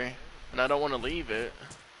inventory, and I don't want to leave it.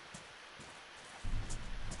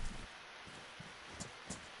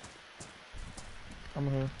 I'm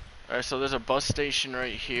here. Alright, so there's a bus station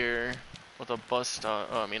right here, with a bus stop.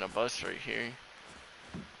 Oh, I mean a bus right here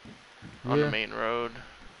on the main road.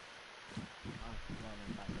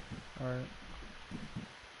 Alright.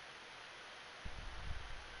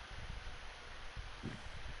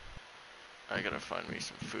 I gotta find me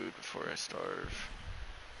some food before I starve.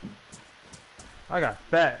 I got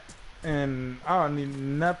fat, and I don't need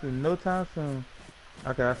nothing no time soon.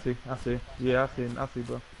 Okay, I see. Yeah, I see,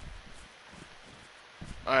 bro.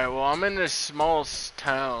 Alright, well, I'm in this small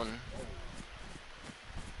town.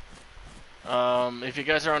 If you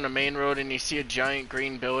guys are on the main road and you see a giant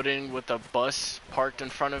green building with a bus parked in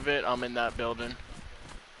front of it, I'm in that building.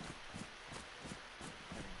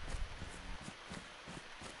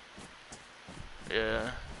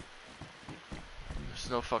 Yeah. There's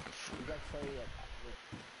no fucking food.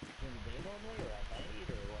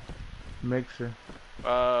 Mixture.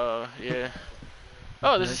 Yeah.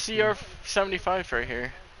 Oh, there's a CR75 right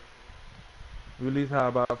here. We at least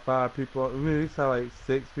have about 5 people. We at least have like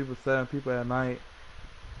 6 people, 7 people at night.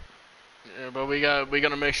 Yeah, but we got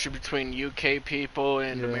a mixture between UK people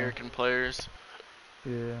and Yeah. American players.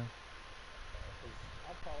 Yeah.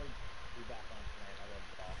 I'll probably be back on tonight. I won't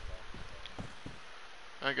be off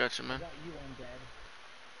though. I got you, man. I got you on dead.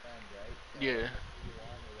 And right? So Yeah. you on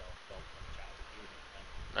or they'll chat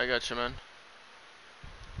with you. I got you, man.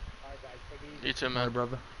 Alright guys, take it easy. You too, My man.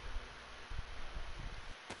 brother.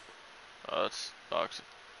 Oh, it's toxic.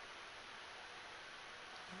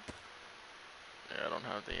 Yeah, I don't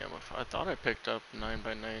have the ammo. I thought I picked up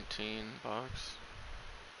 9x19 box.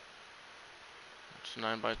 It's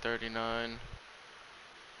 9x39.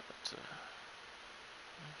 That's oh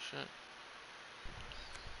shit.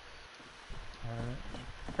 Alright.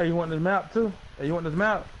 Hey, you want this map too? Hey, you want this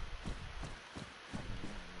map?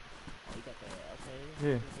 Oh, you got the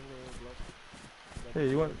okay. Yeah. Here's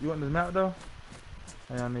a little glow. Hey, you want this map though?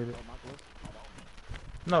 Hey, I need it. Oh, my glow.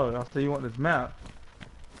 I No, don't. I say you want this map.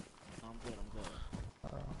 No, I'm good. I'm good.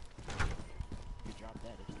 You can drop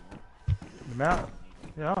that if you want. The I map? don't need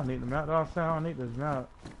it. Yeah, I don't need the map. I'm saying I don't need this map.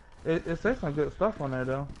 It says some good stuff on there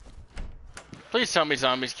though. Please tell me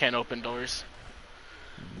zombies can't open doors.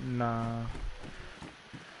 Nah.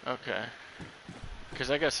 Okay. Because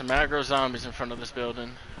I got some aggro zombies in front of this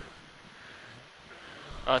building.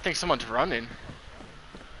 I think someone's running.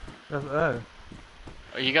 That's us.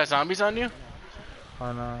 You got zombies on you? They're not.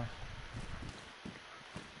 Oh no.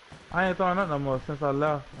 I ain't throwing up no more since I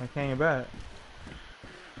left and came back.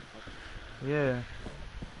 Yeah.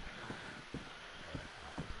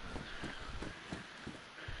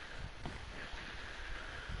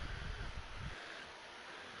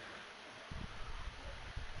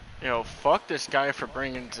 Yo, fuck this guy for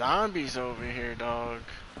bringing zombies over here, dog.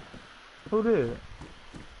 Who did?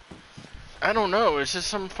 I don't know, it's just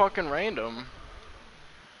some fucking random.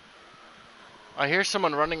 I hear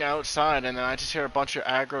someone running outside and then I just hear a bunch of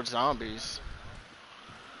aggro zombies.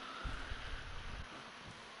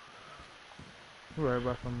 Who worried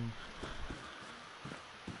about some?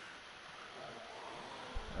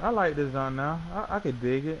 I like this on now. I could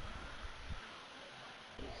dig it.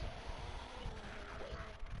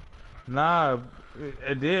 Nah,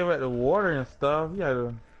 it did with the water and stuff. You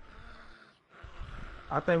gotta.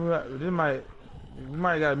 I think we might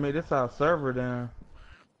gotta make this our server then.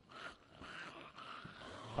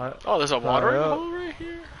 Oh, there's a Or watering else, hole right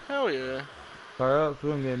here? Hell yeah. or else we're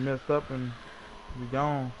gonna get messed up and be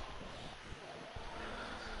gone.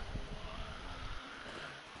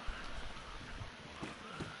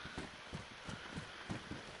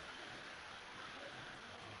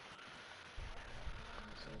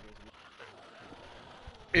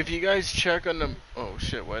 If you guys check on the... Oh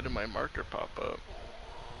shit, why did my marker pop up?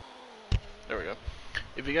 There we go.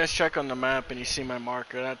 If you guys check on the map and you see my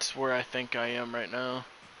marker, that's where I think I am right now.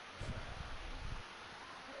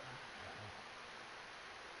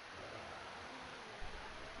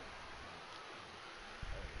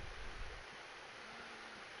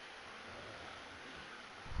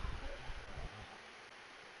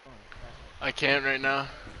 I can't right now.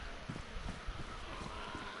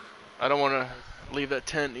 I don't want to leave that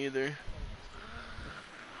tent either.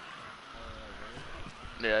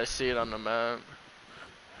 Yeah, I see it on the map.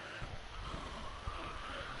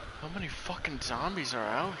 How many fucking zombies are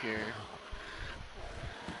out here?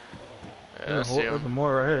 Yeah, I see There's them.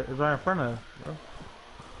 more right here. It's right in front of us, bro.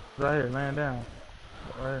 It's right here, laying down.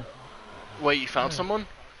 Right here. Wait, you found Yeah. someone?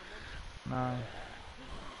 Nah.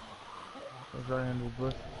 It's right in the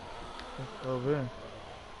bush. It's over here.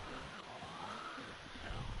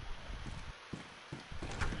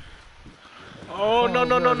 Oh, no,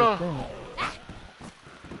 no, no, no.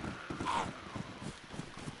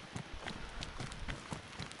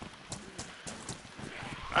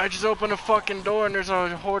 I just opened a fucking door and there's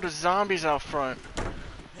a horde of zombies out front.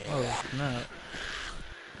 Oh, snap.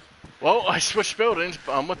 Well, I switched buildings,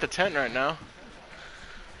 but I'm with the tent right now.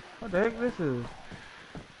 What the heck this is?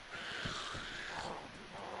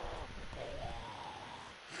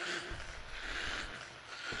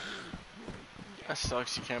 That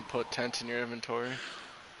sucks, you can't put tents in your inventory.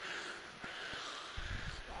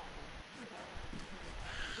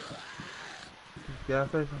 Gas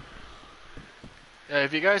station? Yeah,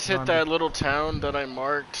 if you guys hit Zombie. that little town that I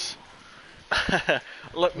marked,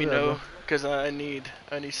 let me Yeah, know, bro. cause I need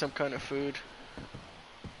some kind of food.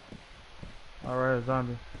 Alright,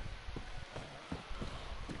 zombie.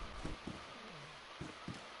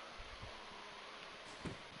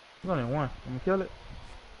 There's only one. I'm gonna kill it.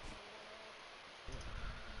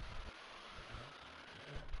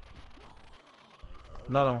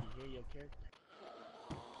 Another one. You hear your character?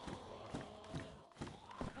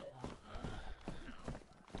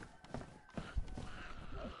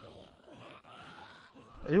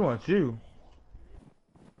 He wants you.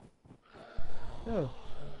 Yeah.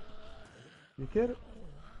 You killed it?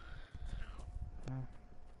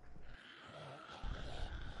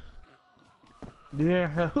 You hear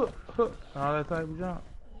hook, hook, all that type of junk?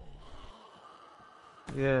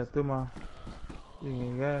 Yeah, through my... You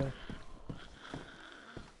can get gas.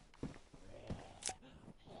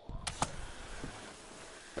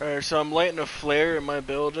 Alright, so I'm lighting a flare in my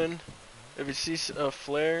building. If you see a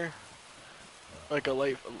flare, Like a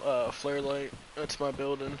light, flare light. That's my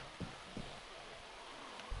building.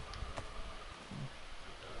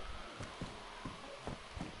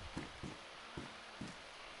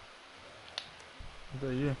 Is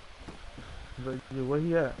that you? Is that you? Where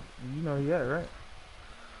he at? You know he at, right?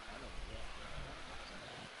 I know where he at.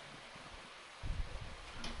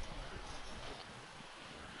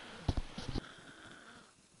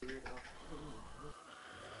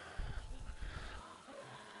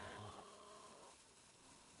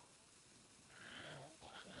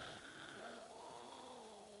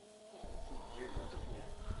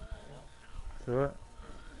 So what?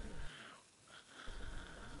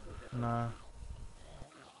 Nah.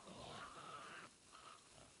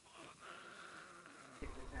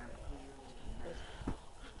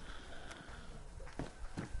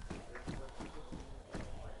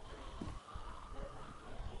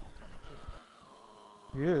 Trying to kill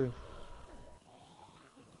me. He is.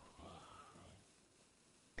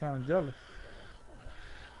 Kind of jealous.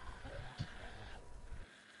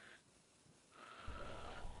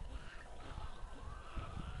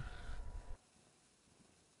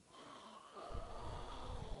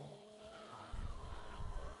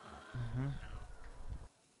 Mhm.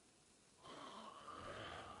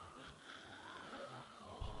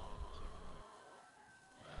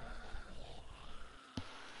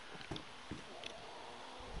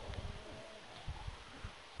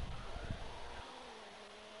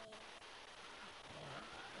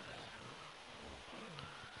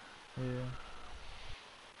 Yeah.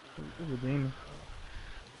 It's a demon.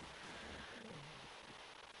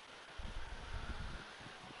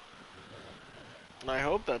 And I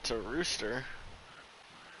hope that's a rooster.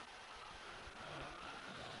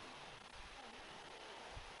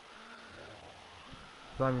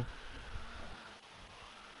 Zombie.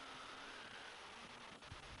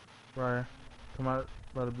 Right. Come out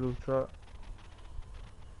by the blue truck.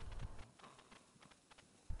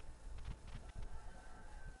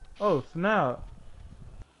 Oh, snap.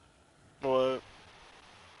 What?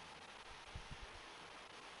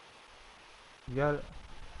 You got it?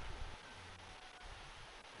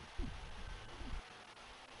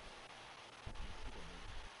 I can't see that nigga.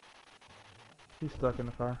 He's stuck in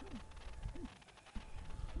the car.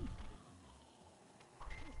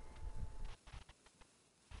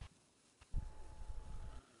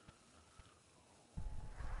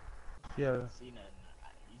 I Yeah. can't see nothing.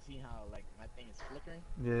 You see how like my thing is flickering?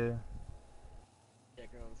 Yeah. Yeah,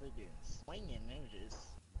 girl, they getting swinging. They were just.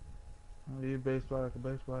 You baseball like a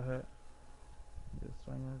baseball hat. Just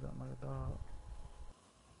swinging it up like a dog.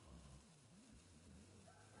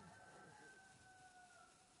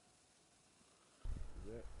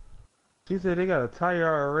 Yep. She said they got a tire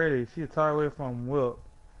already. She a tire away from Wilk.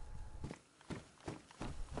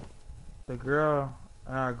 The girl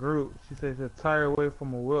in our group, she said she's a tire away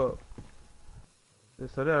from a Wilk.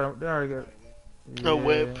 So they already got, Alright, A yeah,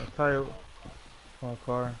 whip. a tire from a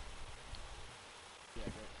car. yeah,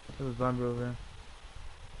 but There's a zombie over there.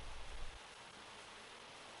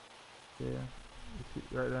 Yeah, you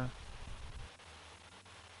see, right there.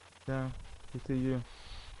 Yeah, he see you.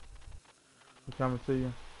 He coming to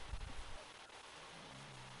you.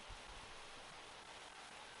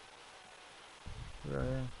 Right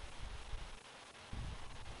here.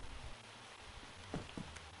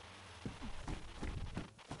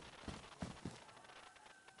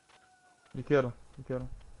 You killed him. You killed him.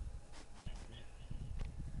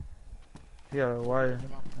 He got a wire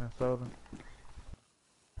and soda.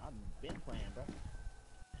 I've been playing, bro.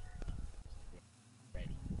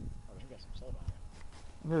 Ready. Oh, he got some soda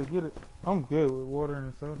on there. Yeah, get it. I'm good with water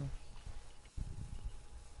and soda.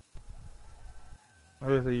 I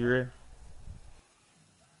just say you ready.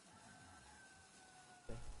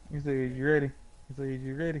 You say you ready. You say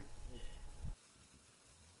you ready. Yeah.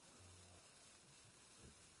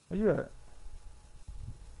 Where you at?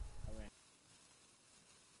 I ran.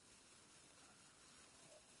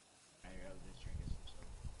 I was just drinking some soda.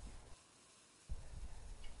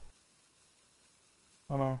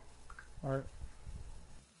 Hold on. Alright.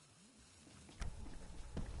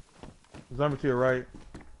 Zombie to your right.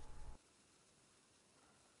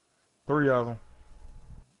 3 of them.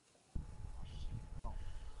 Oh shit. Oh,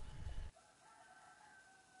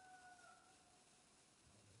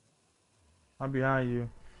 I'm behind you.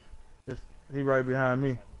 He right behind me.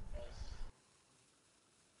 inside the bus.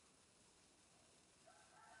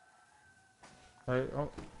 Hey, oh,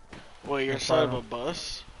 Wait, you're let's inside fight of a him.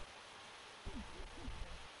 bus?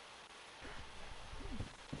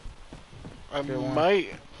 I Get one.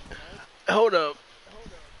 might. Hold up.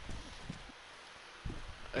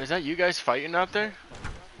 Is that you guys fighting out there?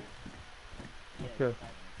 Yeah, they're Okay.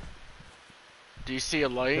 fighting. Do you see a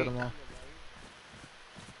Cut light? him off.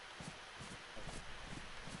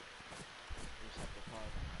 There's like the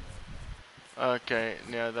cars on my road. Okay,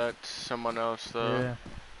 yeah, that's someone else though. Yeah.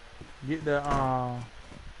 Get the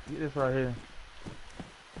get this right here.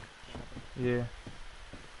 Canopy. Yeah.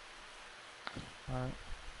 Alright.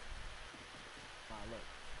 Nah, look.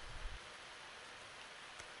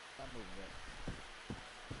 Stop moving, Red.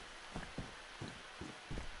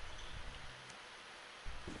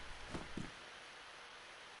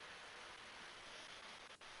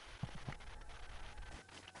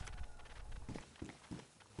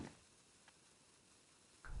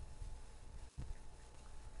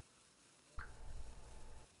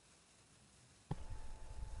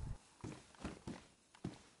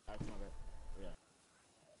 Alright, come on, Red. Yeah.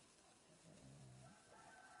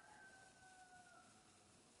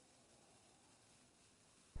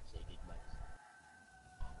 It's 8 gigabytes.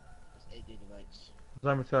 It's 8 gigabytes.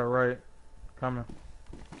 Zombie to the right. Coming.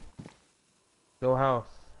 Your house.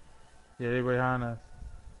 Yeah, they behind us.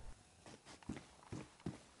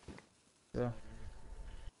 Yeah. Better.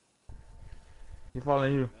 He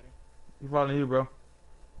following you. Better. He following you, bro.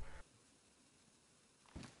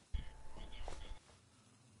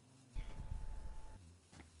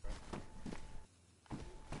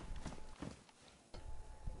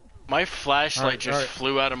 My flashlight just Alright.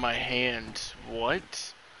 flew out of my hand.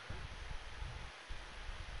 What?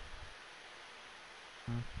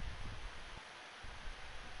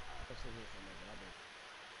 I'll stay here for a little bit.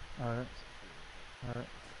 I'll be. Alright. Alright.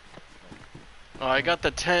 Oh, I got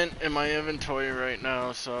the tent in my inventory right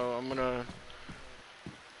now, so I'm gonna...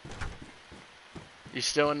 You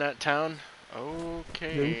still in that town? Yeah, we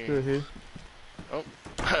Okay. still here. Oh,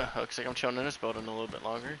 looks like I'm chilling in this building a little bit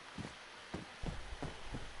longer.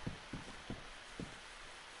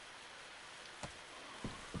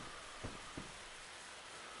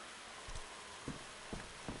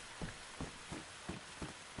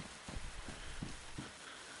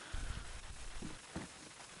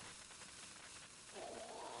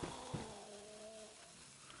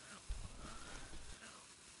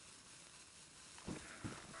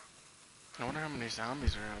 I wonder how many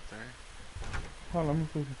zombies are out there. Hold on, let me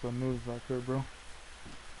see some news right here, bro.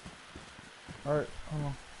 Alright, hold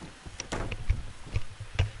on.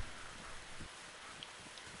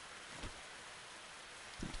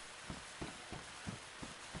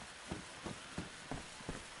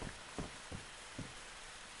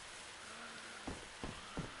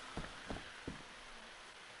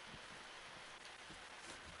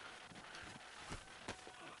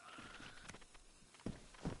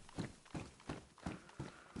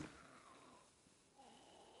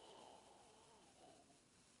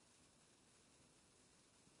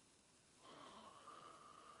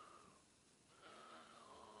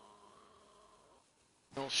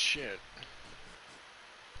 Oh shit.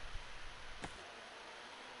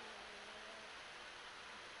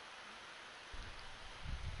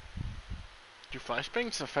 Do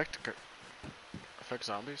flashbangs affect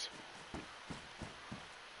zombies?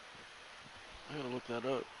 I gotta look that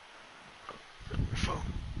up. My phone.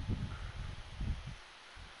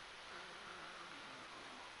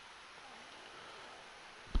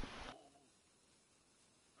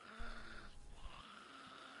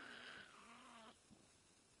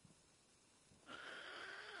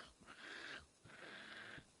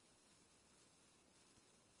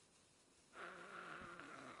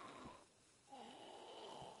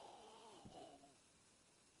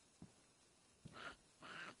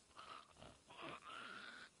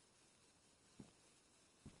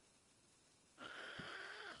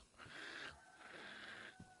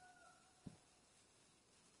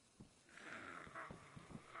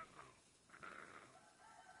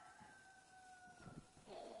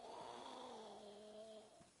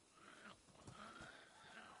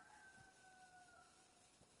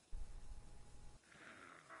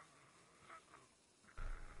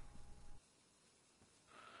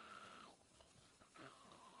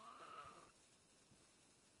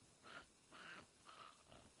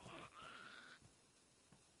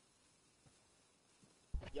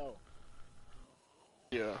 Yo,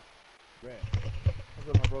 Yeah. Red. What's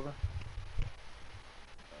up, my brother?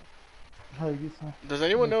 How you get some? Does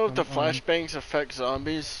anyone Get know if the some, flashbangs affect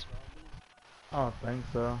zombies? I don't think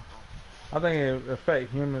so. I think it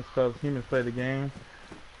affects humans because humans play the game.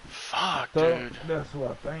 Fuck, So, dude. that's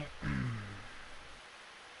what I think.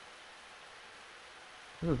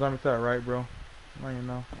 This is zombie side, right, bro? I don't even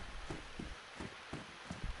know.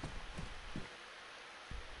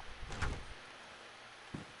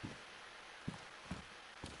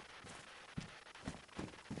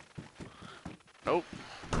 Nope.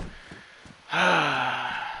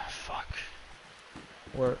 Ah, fuck.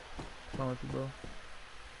 What? What's wrong with you, bro?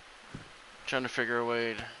 Trying to figure a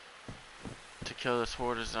way to kill this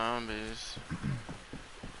horde of zombies.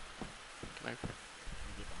 Can I? You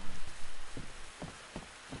get behind.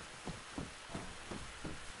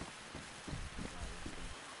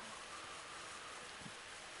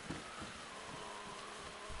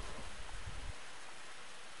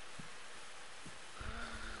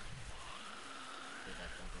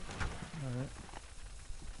 Alright.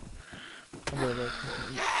 I'll be right back.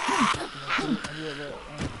 I'll be right back.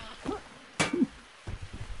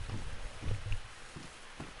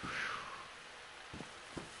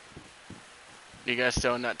 You guys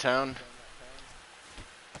still in that town?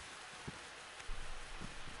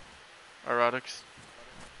 Erotics?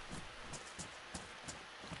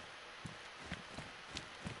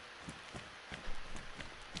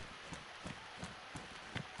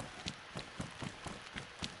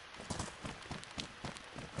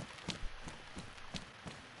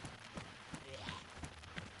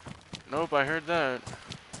 Nope, I heard that.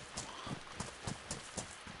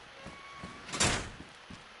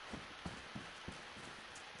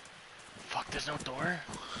 Fuck, there's no door?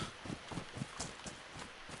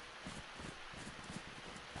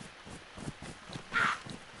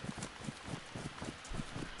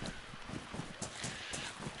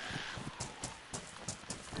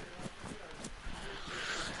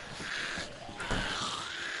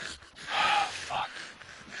 Fuck.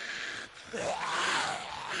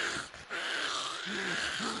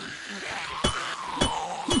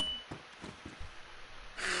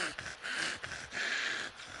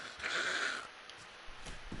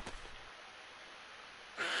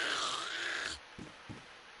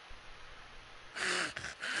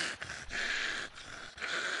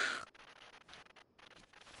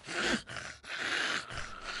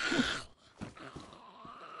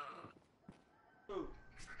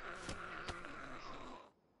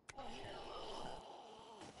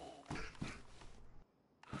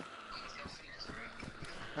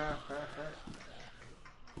 Alright.